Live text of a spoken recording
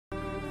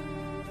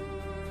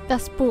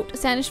Das Boot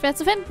ist ja nicht schwer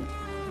zu finden.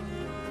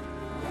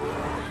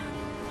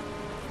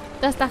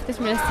 Das dachte ich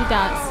mir, dass sie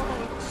da ist.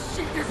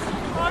 She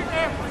destroyed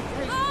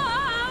everything.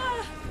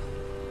 Ah!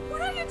 What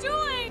are you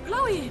doing?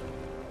 Chloe!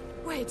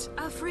 Wait,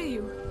 I'll free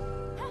you.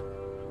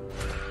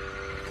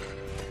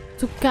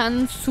 So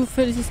ganz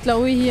zufällig ist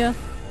Chloe hier.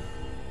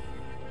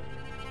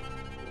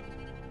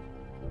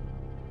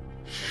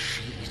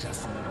 She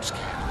doesn't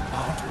care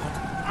about what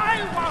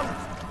I want.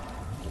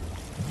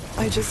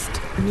 I just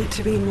need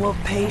to be more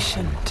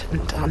patient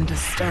and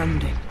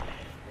understanding.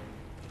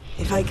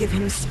 If I give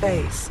him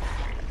space,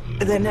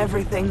 then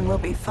everything will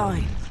be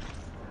fine.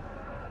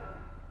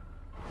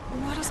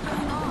 What is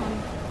going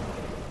on?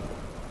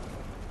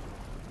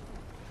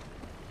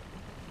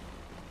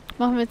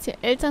 Machen wir jetzt hier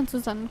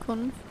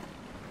Elternzusammenkunft.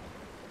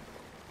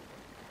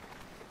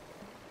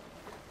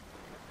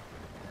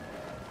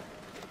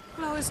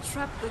 Chloe's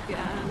trapped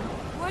again.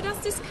 Why does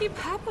this keep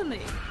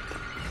happening?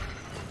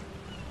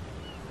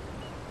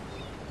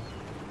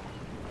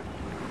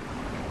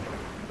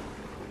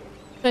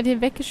 Ich werde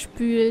hier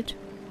weggespült.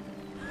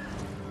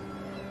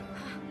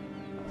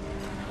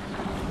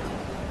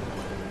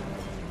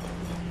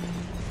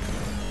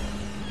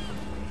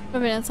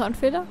 War wieder ein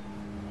Soundfehler?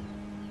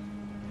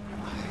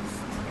 My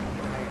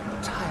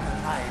entire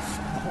life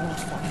called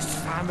for his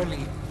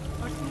family,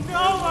 but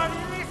no one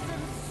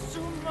listens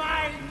to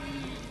my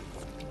needs.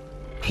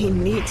 He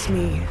needs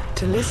me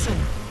to listen.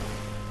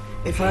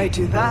 If I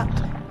do that,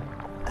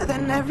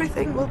 then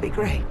everything will be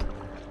great.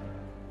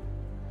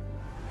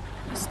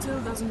 He still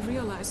doesn't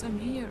realize I'm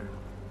here.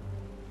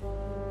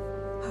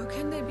 How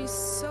can they be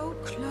so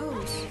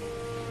close,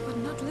 but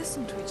not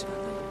listen to each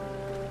other?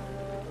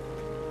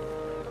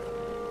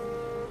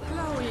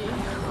 Chloe,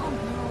 oh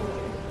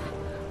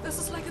no. This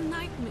is like a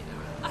nightmare.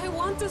 I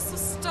want this to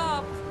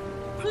stop.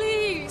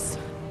 Please.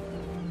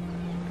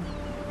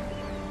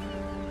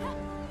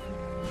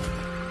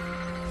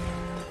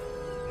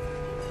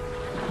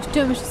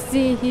 Stürmische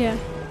See hier.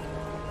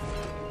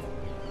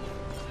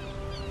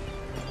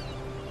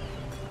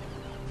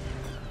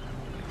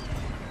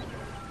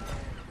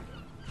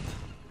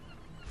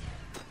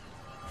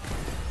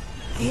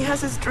 He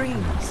has his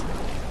dreams.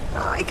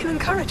 I can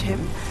encourage him,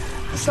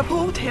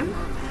 support him.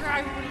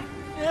 I will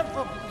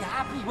never be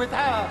happy with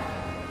her.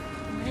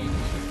 Maybe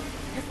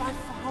if I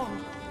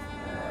found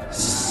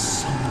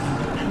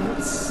someone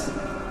else.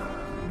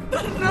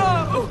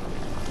 No!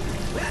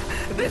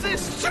 This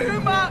is too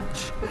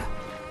much!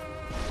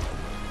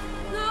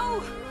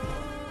 No!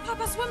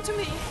 Papa, swim to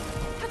me!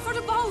 Head for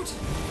the boat!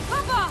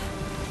 Papa!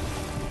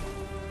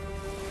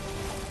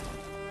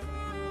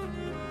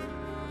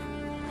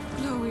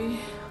 Chloe,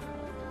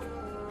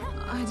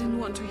 I didn't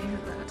want to hear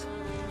that.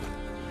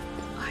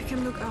 I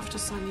can look after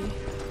Sunny.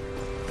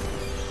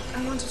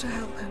 I wanted to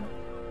help him.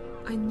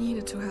 I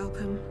needed to help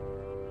him.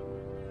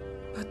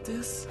 But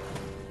this...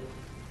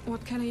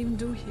 What can I even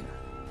do here?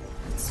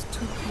 It's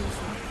too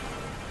painful.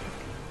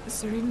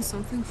 Is there even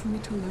something for me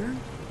to learn?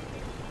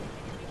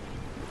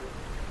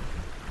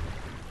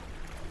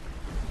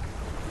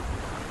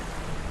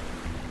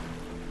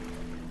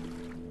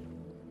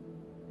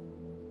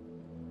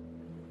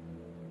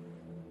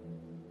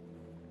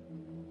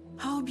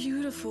 How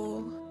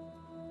beautiful.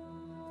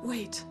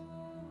 Wait,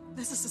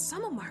 this is the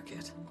summer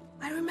market.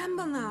 I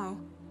remember now.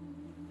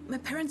 My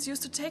parents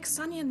used to take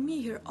Sunny and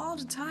me here all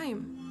the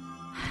time.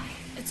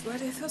 It's where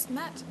they first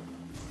met.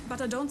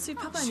 But I don't see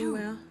Papa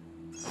anywhere.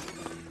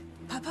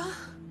 Papa?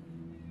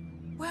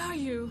 Where are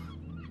you?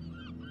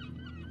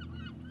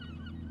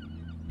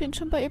 Bin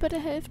schon bei über der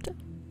Hälfte.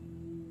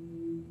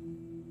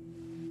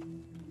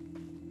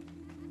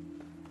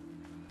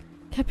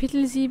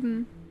 Kapitel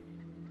 7.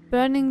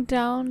 Burning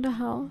down the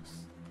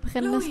house.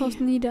 Brennen das Haus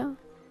nieder.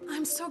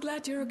 I'm so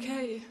glad you're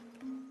okay.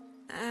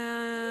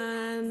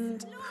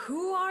 And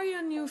who are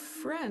your new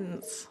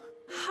friends?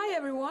 Hi,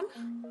 everyone.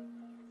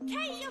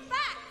 Kay, you're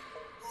back!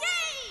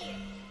 Yay!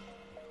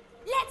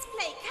 Let's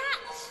play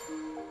catch!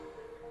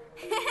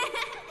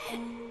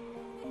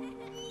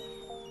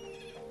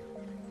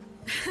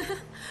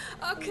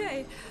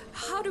 Okay,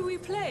 how do we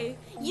play?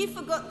 You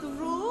forgot the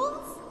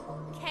rules?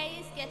 Kay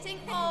is getting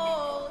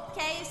old.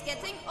 Kay is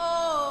getting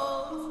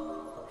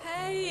old.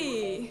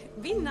 Hey,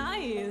 be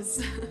nice.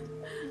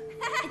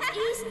 It's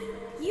easy.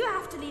 You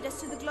have to lead us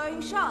to the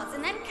glowing shards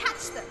and then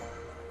catch them.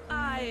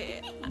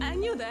 I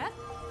knew that.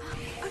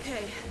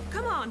 Okay,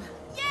 come on.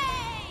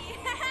 Yay!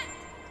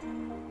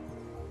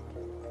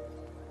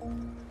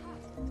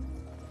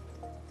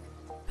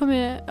 Komm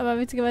hier aber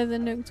witzigerweise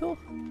nirgends hoch.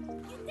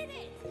 You did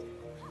it!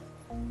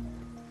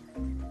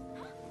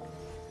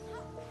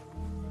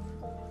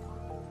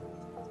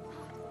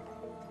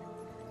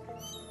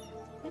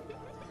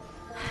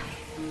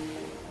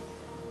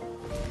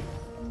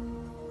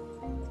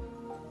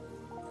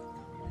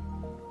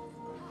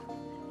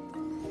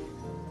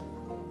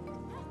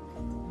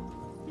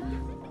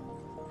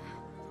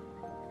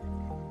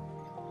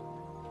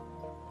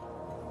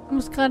 Ich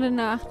muss gerade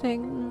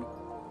nachdenken.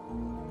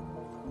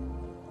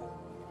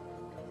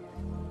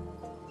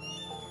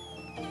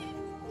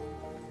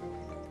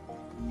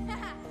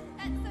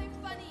 That's so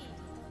funny.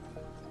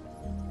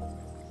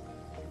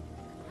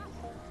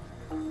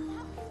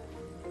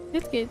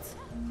 Jetzt geht's.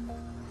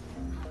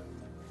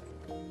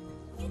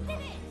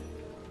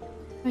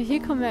 Aber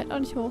hier kommen wir halt auch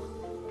nicht hoch.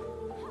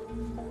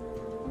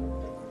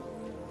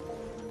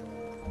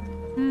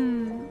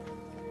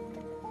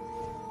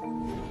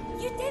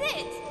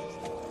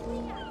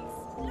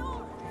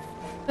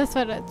 Das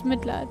war das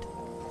Mitleid.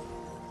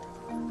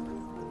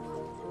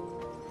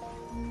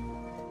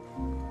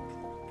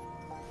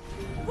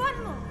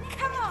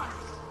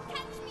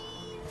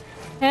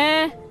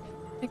 Hä?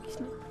 Wirklich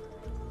nicht.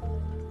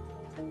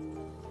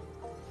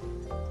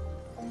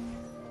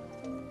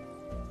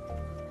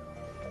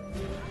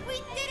 We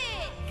did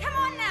it! Come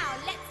on now,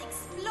 let's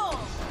explore.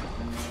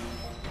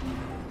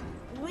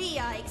 We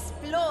are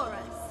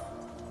explorers.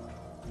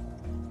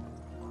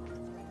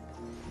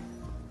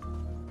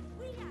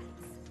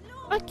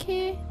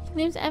 Okay, ich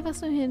nehme es einfach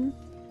so hin.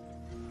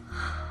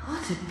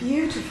 What a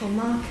beautiful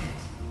market.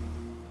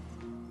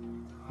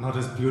 Not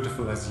as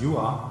beautiful as you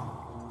are.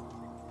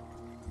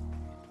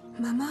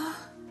 Mama?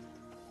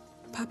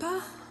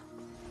 Papa?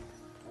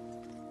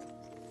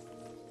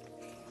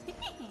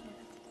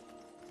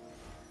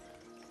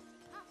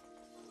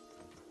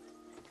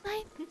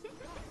 Nein.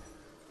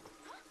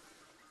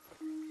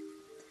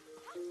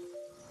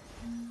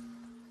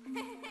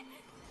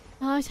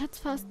 Oh, ich hatte es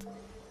fast.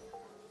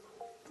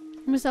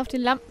 Wir müssen auf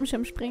den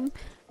Lampenschirm springen.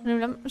 Von dem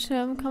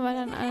Lampenschirm kommen wir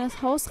dann an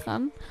das Haus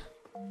ran.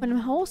 Von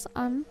dem Haus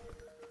an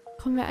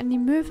kommen wir an die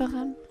Möwe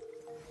ran.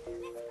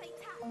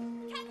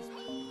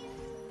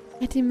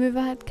 Ja, die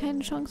Möwe hat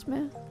keine Chance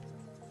mehr.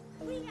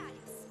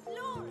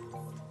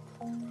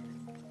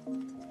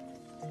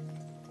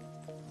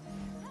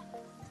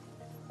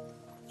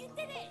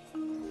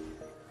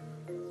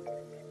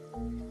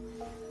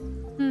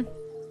 Hm.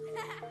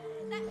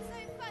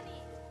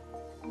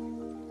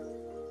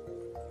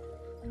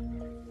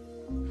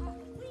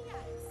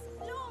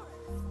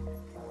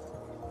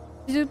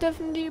 Wieso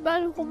dürfen die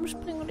überall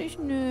rumspringen und ich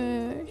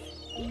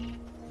nicht?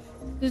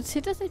 Wieso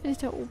zählt das nicht, wenn ich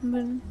da oben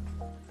bin?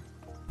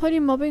 Voll die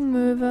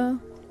Mobbing-Möwe.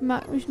 Die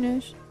mag mich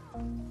nicht.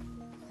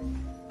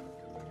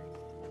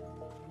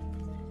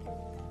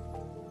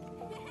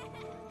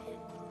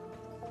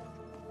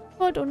 Ich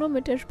wollte auch nur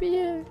mit der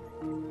spielen.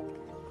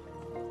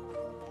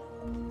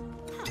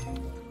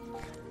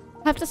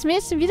 Hab das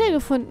Mädchen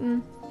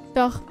wiedergefunden.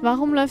 Doch,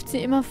 warum läuft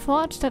sie immer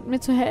fort, statt mir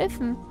zu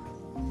helfen?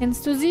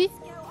 Kennst du sie?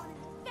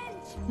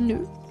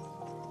 Nö.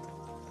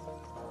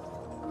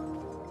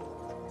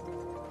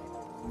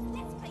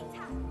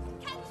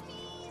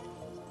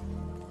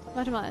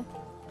 Warte mal.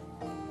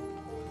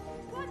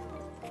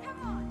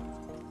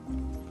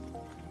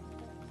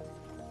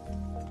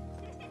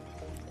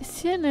 Ist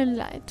hier eine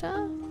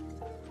Leiter?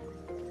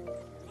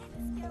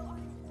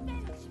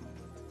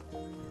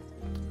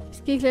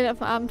 Ich gehe gleich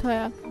auf ein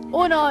Abenteuer.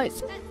 Ohne euch!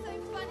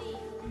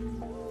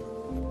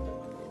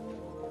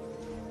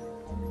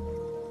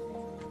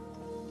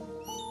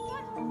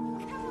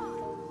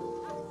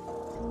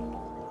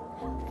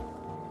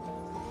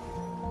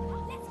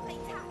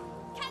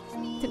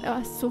 Sind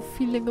aber so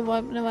viele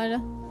geworden mittlerweile.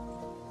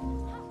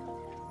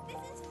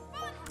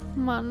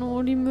 Mann,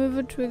 oh, die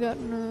Möwe triggert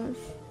nicht.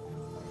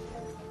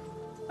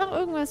 Ich mach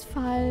irgendwas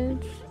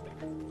falsch.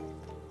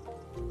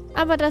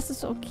 Aber das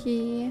ist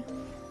okay.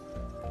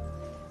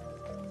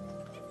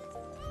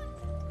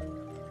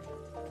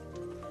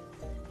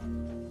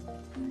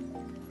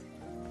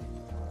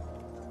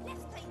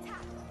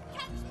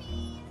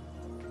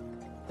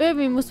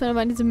 Irgendwie muss man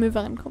aber an diese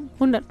Möwe rankommen.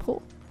 100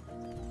 Pro.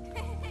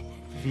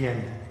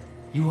 Vivienne,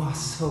 you are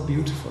so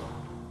beautiful.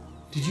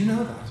 Did you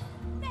know that?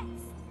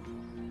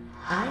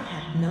 I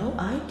had no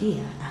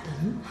idea,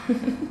 Adam.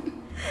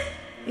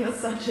 You're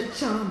such a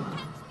charmer.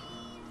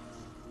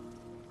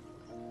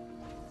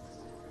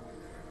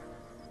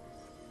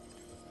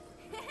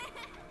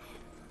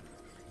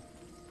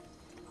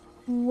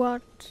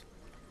 What?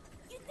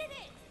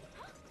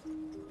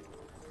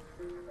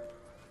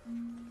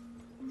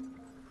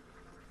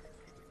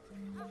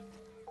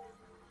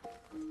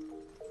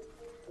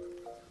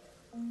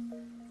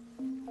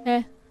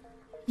 Hä?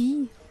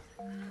 Wie?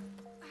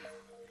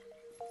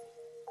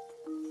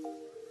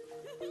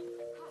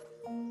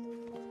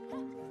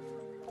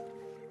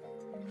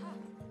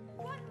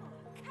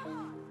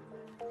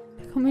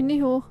 Da komme ich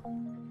nicht hoch.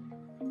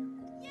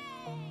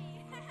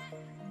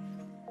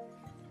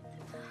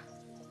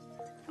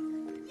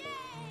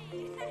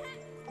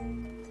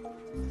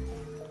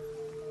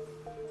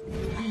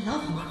 I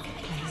love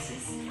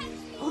marketplaces.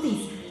 All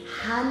these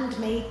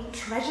handmade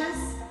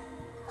treasures.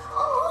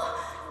 Oh,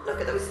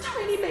 look at those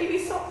tiny baby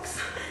socks.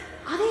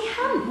 Are they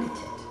hand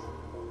knitted?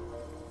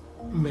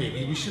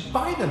 Maybe we should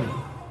buy them.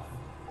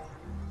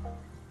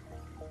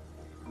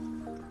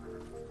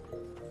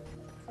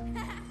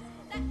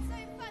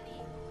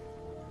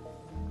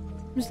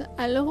 Müssen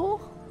alle hoch?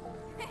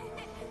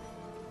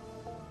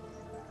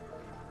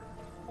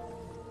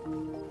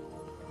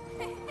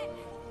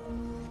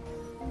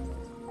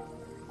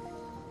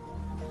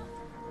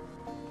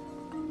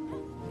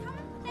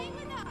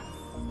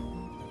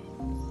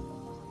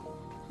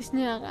 Ist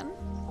näher ran.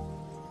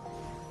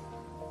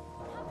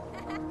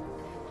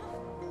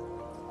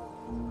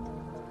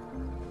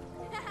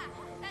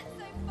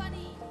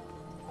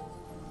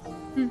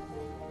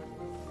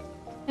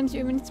 Kann ich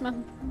irgendwie nichts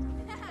machen.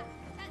 That's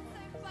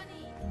so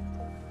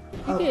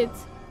funny. Wie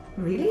geht's?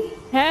 Really?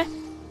 Hä?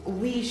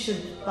 We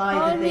should buy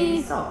the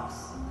baby socks.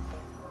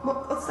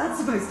 What's that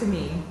supposed to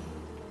mean?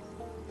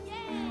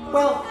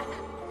 Well,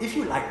 if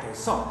you like those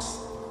socks,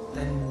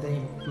 then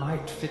they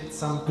might fit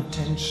some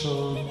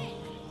potential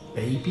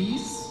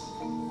babies?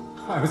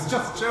 I was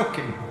just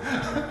joking.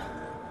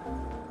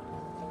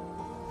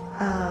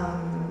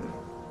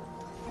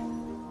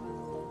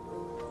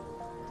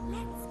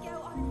 Let's go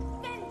on an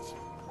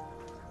adventure.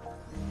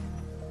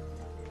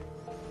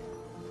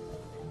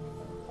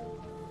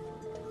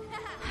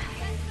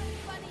 That's so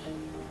funny.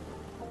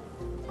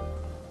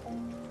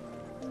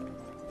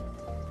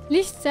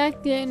 Licht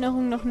sagt die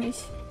Erinnerung noch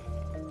nicht.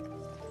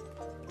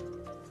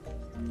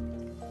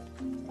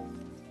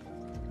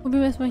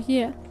 Probieren wir es mal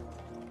hier.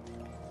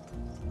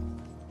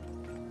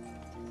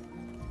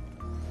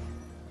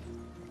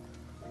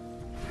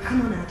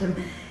 Come on, Adam.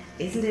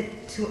 Isn't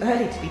it too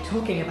early to be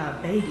talking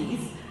about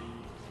babies?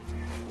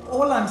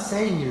 All I'm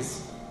saying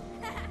is,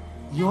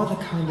 you're the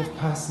kind of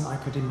person I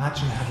could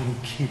imagine having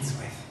kids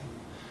with.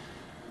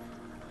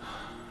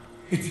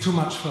 It's too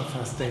much for a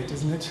first date,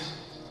 isn't it?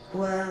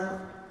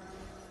 Well,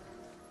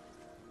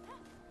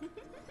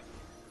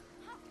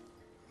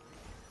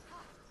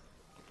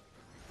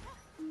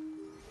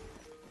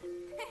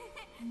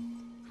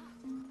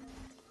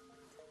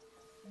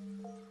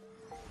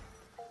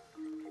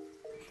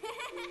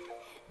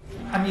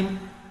 I mean,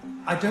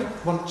 I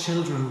don't want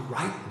children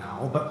right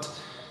now, but,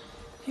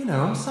 you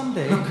know,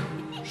 someday. Look,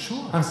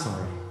 sure. I'm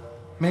sorry.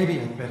 Maybe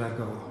I'd better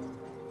go.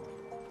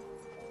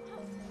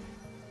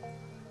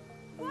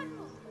 One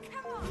more.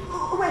 Come on.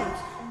 oh, wait.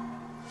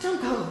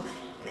 Don't go.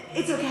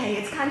 It's okay.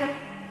 It's kind of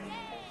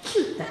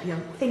cute that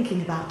you're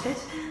thinking about it.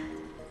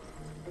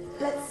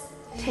 Let's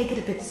take it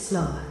a bit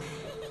slower,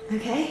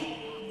 okay?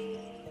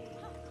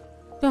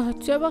 Da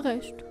hat sie aber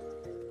recht.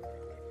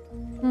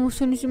 Man muss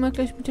ja nicht immer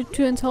gleich mit der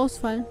Tür ins Haus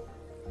fallen.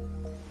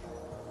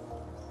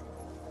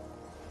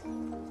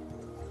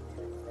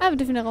 Ah, wir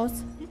dürfen da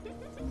raus.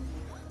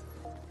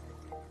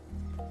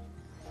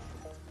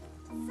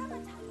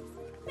 Summertime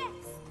is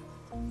best.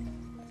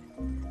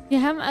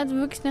 Wir haben also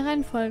wirklich eine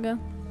Reihenfolge.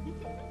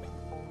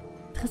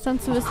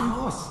 Interessant zu Of wissen.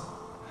 course.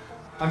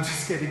 I'm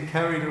just getting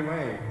carried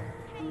away.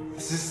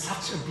 This is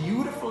such a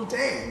beautiful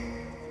day.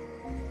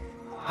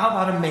 How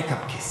about a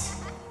makeup kiss?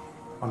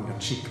 On your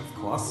cheek, of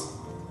course.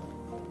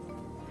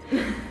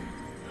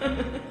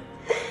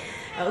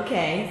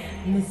 Okay,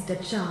 Mr.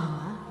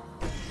 Charmer.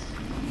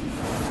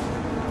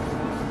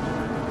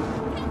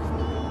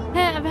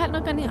 Hä, aber wir hatten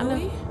noch gar nicht alle.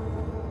 Chloe?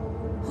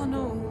 Oh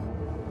no.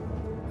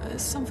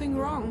 Is something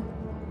wrong?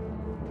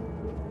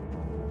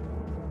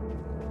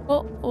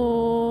 Oh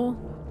oh.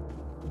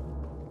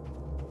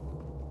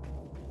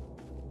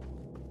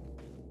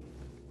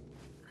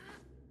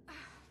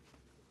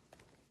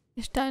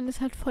 Der Stein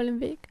ist halt voll im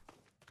Weg.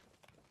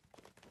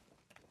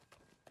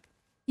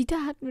 Die da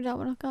hatten wir da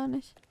aber noch gar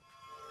nicht.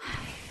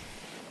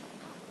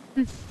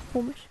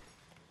 Komisch.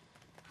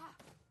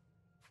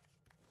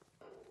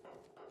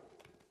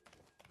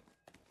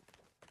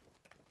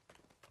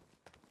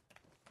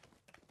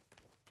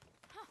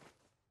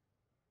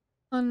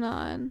 Oh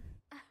nein.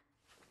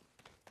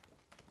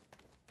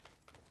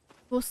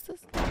 Wusste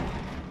es.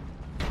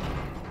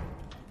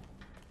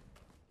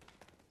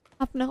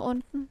 Ab nach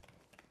unten.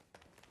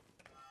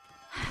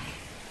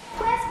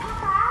 Where's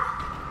Papa?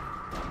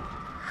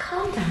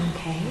 Calm down,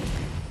 Kay.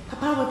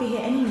 Papa will be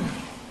here anyway.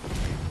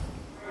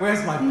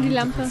 Where's my Die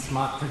beautiful Lampe.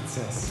 smart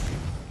princess?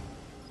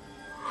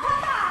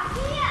 Papa,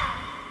 here.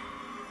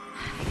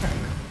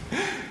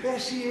 There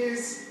she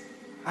is.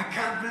 I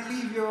can't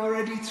believe you're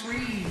already 3.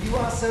 You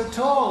are so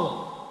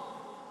tall.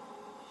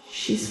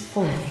 She's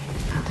 4,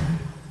 Adam.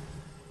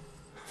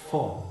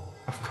 4,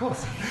 of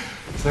course.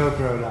 So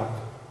grown up.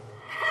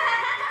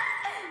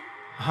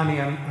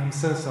 Honey, I'm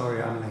so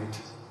sorry I'm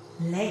late.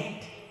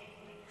 Late?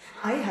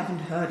 I haven't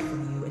heard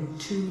from you in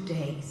 2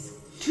 days.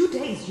 2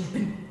 days you've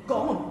been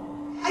gone.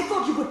 I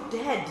thought you were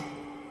dead.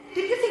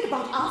 Did you think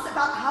about us,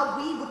 about how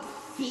we would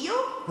feel?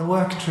 The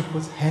work trip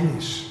was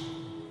hellish.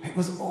 It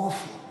was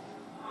awful.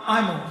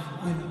 I'm awful,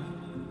 I know.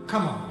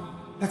 Come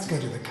on, let's go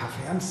to the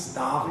cafe. I'm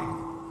starving.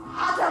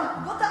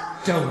 Adam, what the...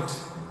 Don't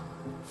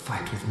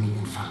fight with me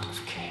in front of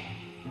Kay.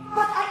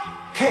 But I...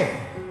 Kay,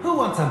 who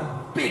wants a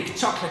big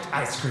chocolate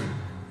ice cream?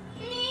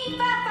 Me,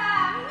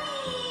 Papa,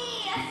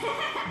 me.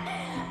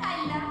 I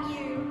love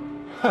you.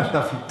 I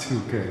love you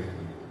too, Kay.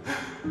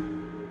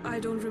 I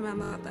don't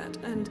remember that,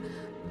 and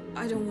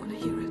I don't want to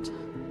hear it.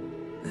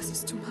 This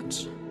is too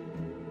much.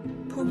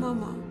 Poor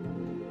Mama.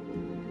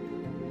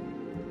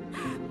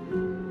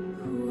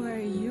 Who are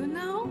you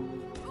now?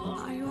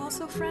 Are you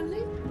also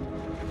friendly?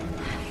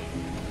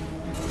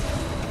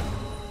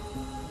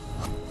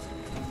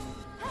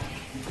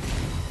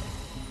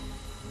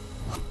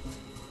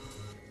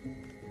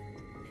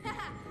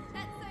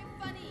 That's so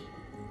funny.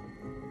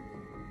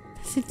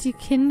 Das sind die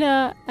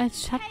Kinder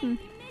als Schatten.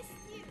 Hey,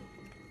 missed you.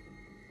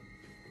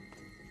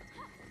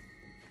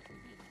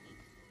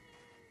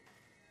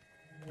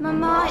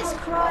 Mama is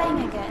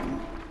crying again.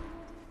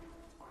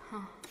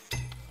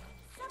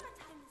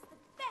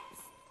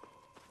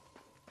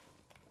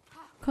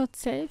 Code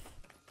safe.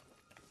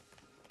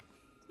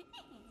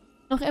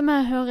 Noch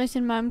immer höre ich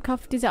in meinem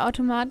Kopf diese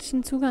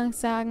automatischen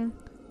Zugangssagen.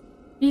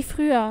 Wie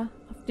früher,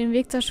 auf dem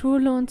Weg zur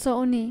Schule und zur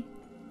Uni.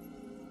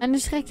 Eine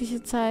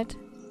schreckliche Zeit.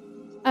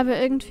 Aber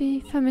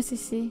irgendwie vermisse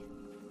ich sie.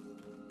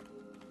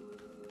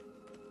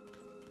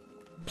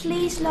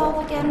 Please love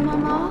again,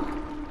 Mama.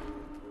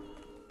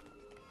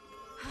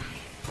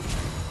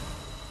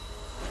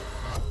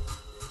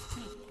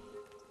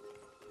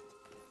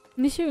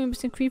 Nicht irgendwie ein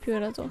bisschen creepy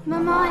oder so.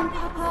 Mama and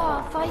Papa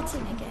are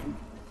fighting again.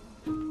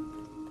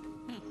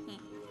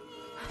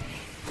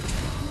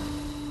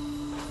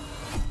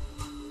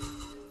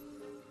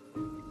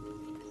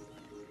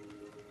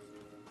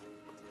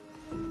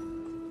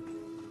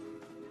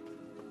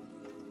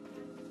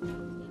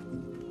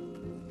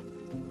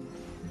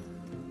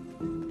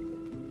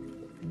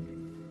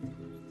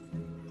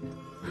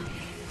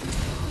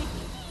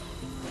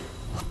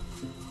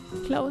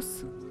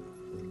 Close.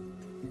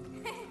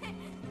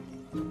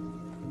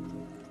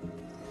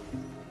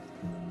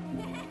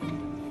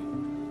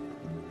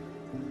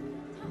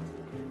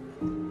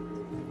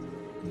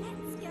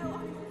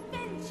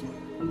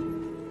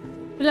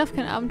 Ich will auf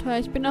kein Abenteuer,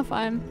 ich bin auf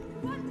einem.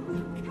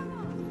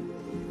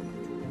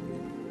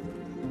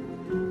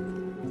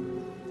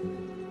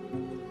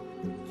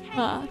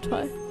 Ah,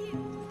 toll.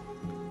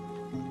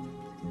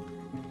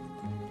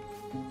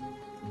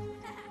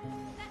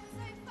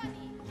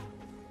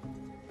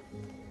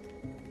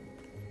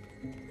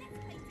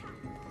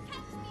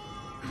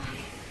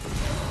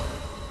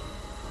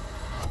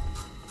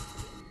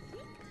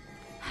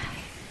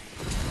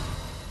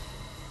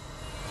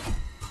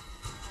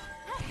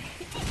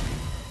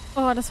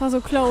 Oh, das war so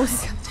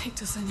close. I can't take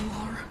this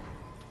anymore.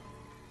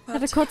 Ich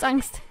hatte But kurz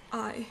Angst.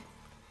 I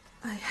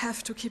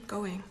have to keep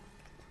going.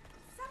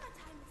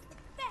 Summertime is the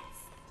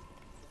best.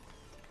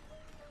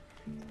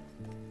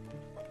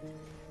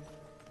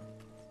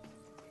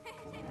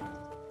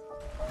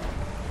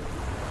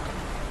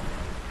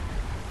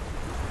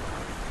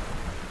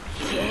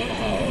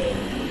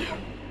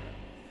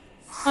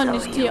 Oh,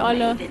 nicht die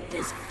Olle. Made it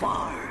this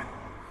far.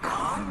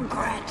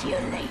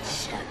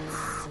 Congratulations.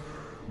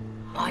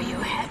 Are you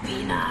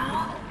happy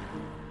now?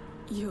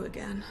 You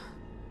again.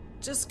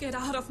 Just get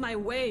out of my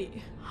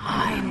way.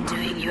 I'm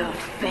doing you a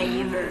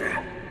favor.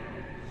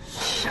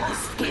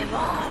 Just give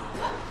up.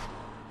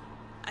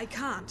 I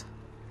can't.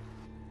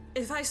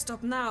 If I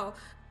stop now,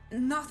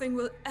 nothing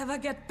will ever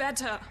get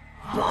better.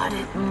 But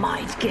it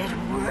might get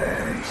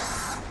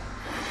worse.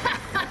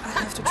 I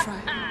have to try.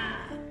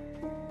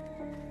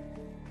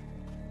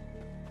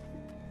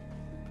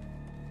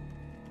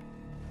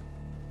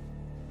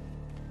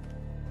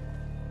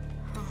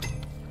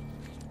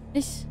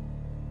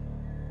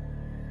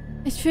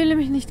 Ich fühle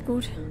mich nicht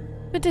gut.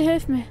 Bitte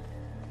hilf mir.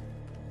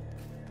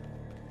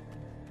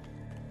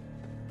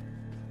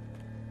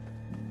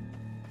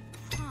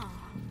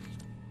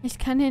 Ich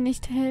kann ihr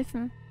nicht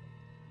helfen.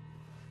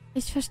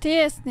 Ich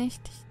verstehe es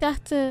nicht. Ich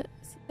dachte,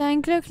 sie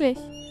seien glücklich.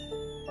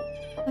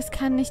 Das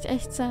kann nicht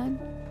echt sein.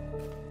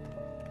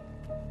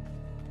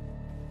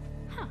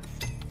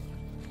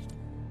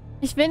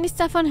 Ich will nichts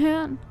davon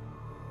hören.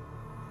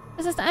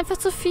 Es ist einfach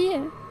zu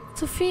viel.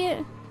 Zu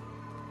viel.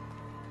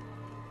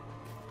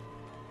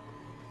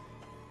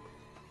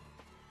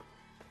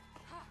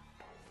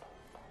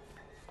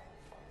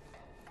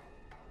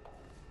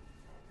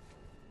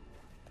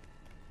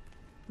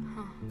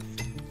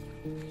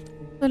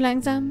 So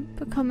langsam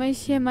bekomme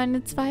ich hier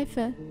meine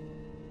Zweifel.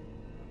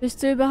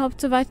 Bist du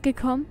überhaupt so weit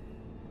gekommen?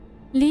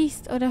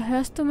 Liest oder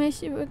hörst du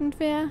mich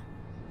irgendwer?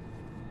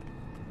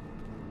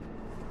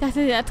 Ich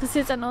dachte, der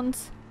interessiert es an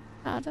uns.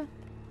 Schade.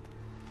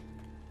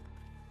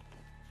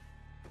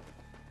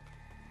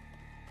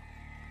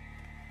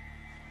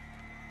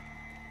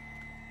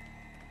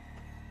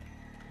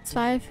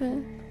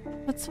 Zweifel,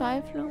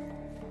 Verzweiflung.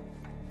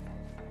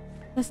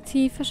 Das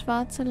tiefe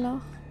schwarze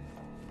Loch.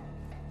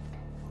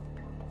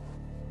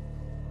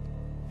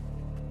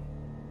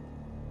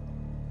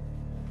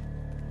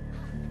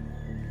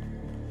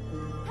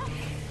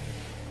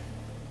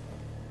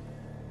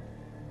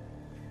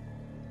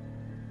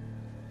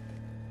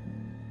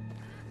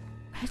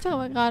 Ich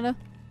aber gerade.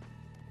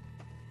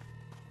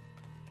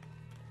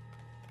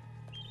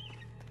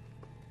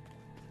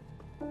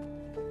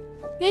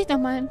 Geh ich noch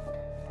mal hin.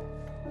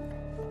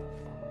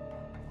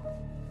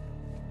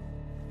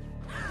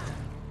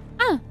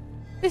 Ah,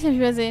 das habe ich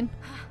übersehen.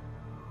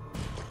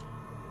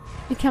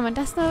 Wie kann man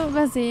das noch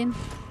übersehen?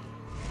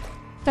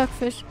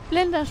 Stockfisch.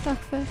 Blinder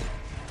Stockfisch.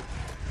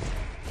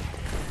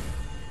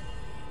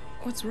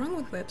 What's wrong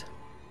with it?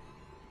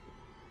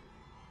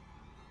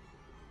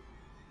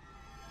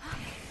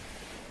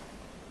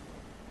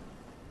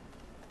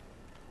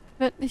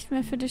 Wird nicht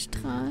mehr für dich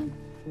strahlen.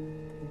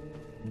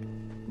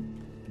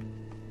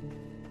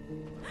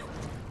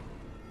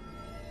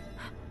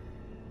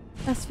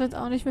 Das wird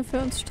auch nicht mehr für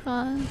uns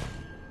strahlen.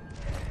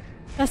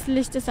 Das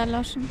Licht ist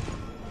erloschen.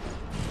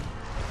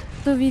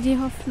 So wie die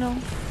Hoffnung.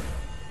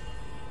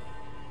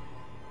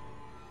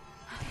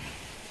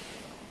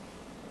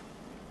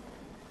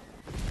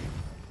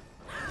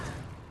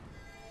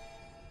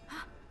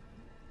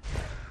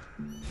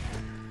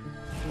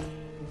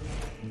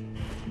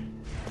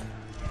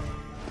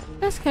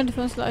 Das könnte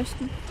für uns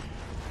leuchten.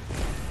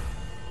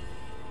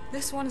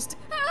 This one is... Tiefer.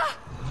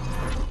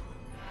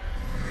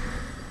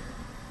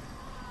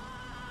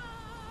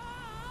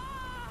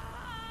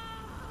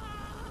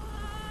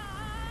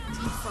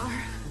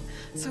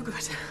 So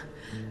gut.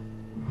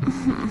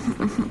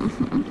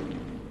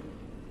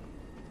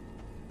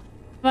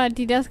 War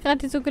die das gerade,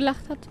 die so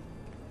gelacht hat?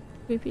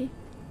 Creepy.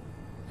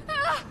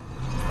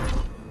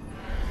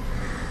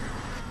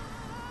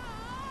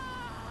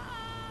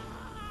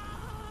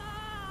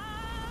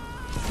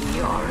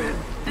 You're a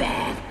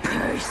bad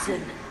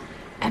person.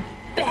 A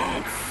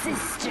bad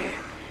sister.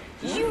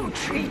 You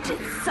treated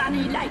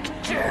Sunny like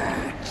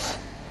dirt.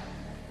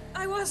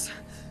 I was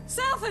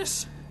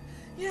selfish.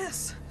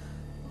 Yes.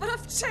 But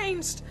I've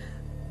changed.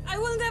 I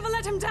will never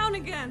let him down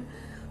again.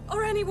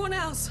 Or anyone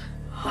else.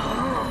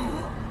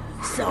 Oh.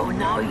 So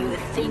now you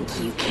think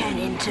you can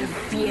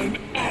interfere in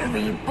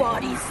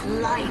everybody's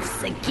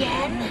lives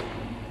again?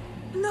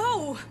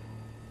 No.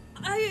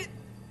 I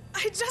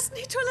just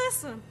need to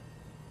listen.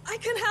 I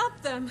can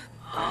help them.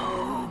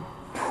 Oh,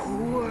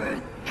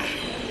 poor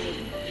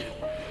Kay.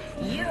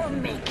 You're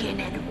making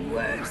it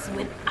worse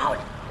without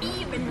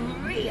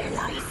even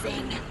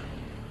realizing.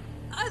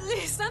 At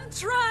least I'm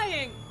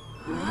trying.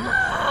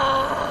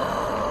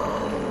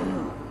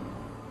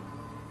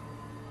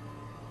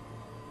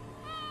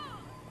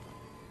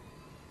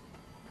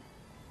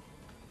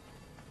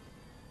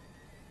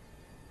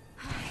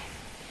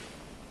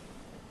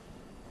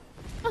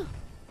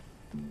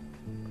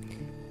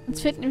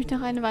 Uns fehlt nämlich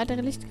noch eine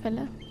weitere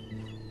Lichtquelle.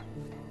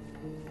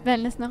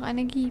 Wenn es noch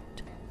eine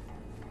gibt.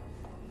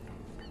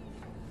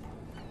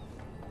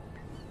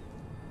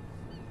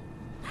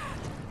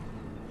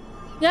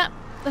 Ja,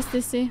 das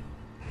ist sie.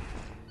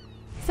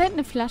 Ist da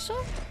eine Flasche?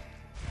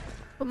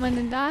 Wo kommt man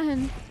denn da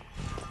hin?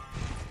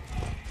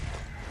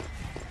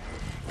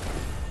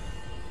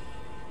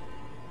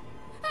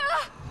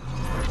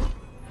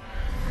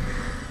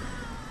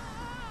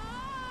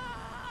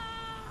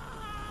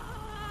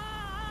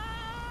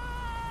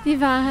 Die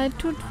Wahrheit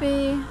tut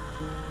weh.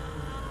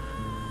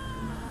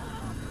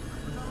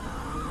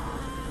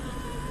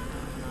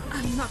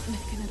 I'm not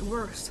making it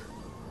worse.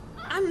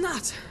 I'm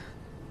not.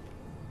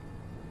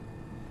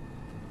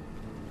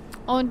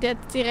 Und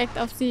jetzt direkt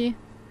auf sie.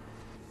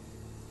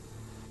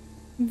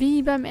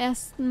 Wie beim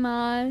ersten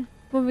Mal,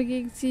 wo wir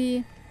gegen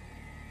sie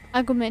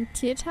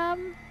argumentiert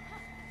haben.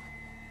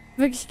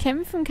 Wirklich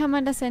kämpfen kann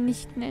man das ja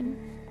nicht nennen.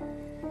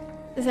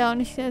 Das ist ja auch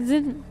nicht der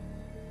Sinn.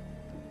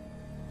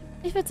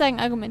 Ich würde sagen,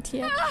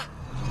 argumentiert.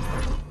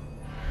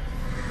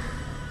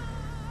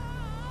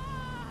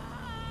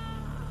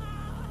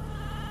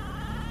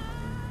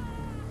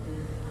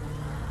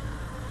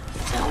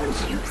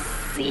 Don't you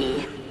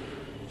see?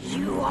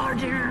 You are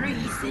the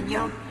reason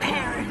your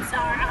parents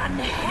are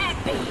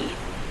unhappy.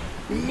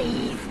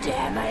 Leave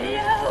them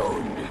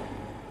alone.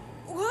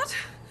 What?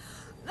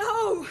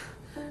 No.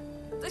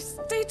 They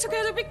stayed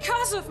together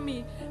because of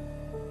me.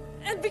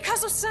 And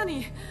because of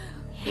Sunny.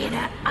 In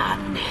an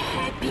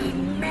unhappy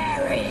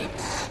marriage.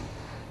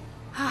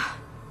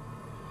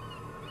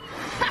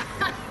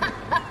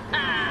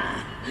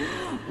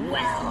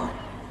 Well,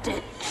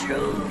 the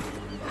truth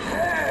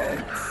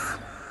hurts.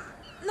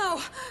 No.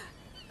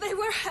 They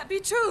were happy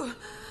too.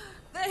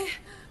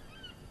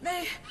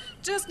 They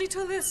just need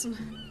to listen.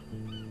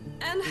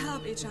 And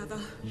help each other.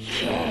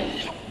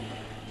 Kay,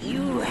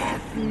 you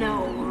have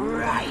no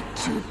right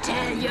to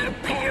tell your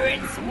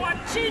parents what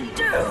to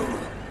do.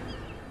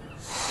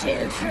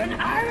 Children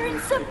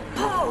aren't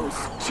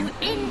supposed to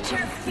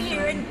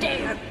interfere in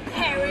their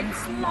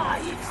parents'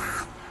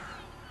 lives.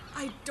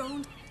 I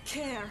don't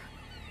care.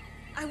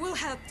 I will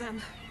help them.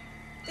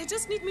 They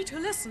just need me to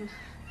listen.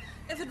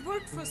 If it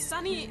worked for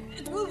Sunny,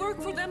 it will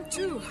work for them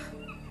too.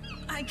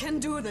 I can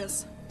do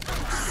this.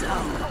 So,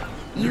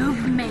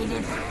 you've made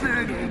it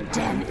further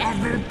than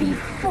ever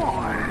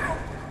before.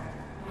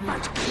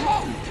 But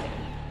Kay,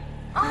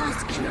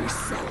 ask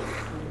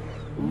yourself,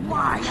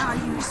 why are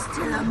you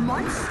still a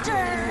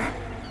monster?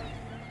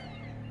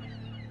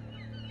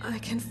 I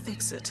can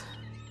fix it.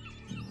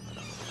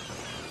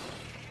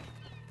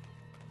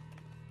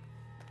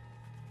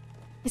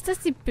 Ist das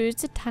die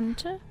böse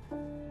Tante?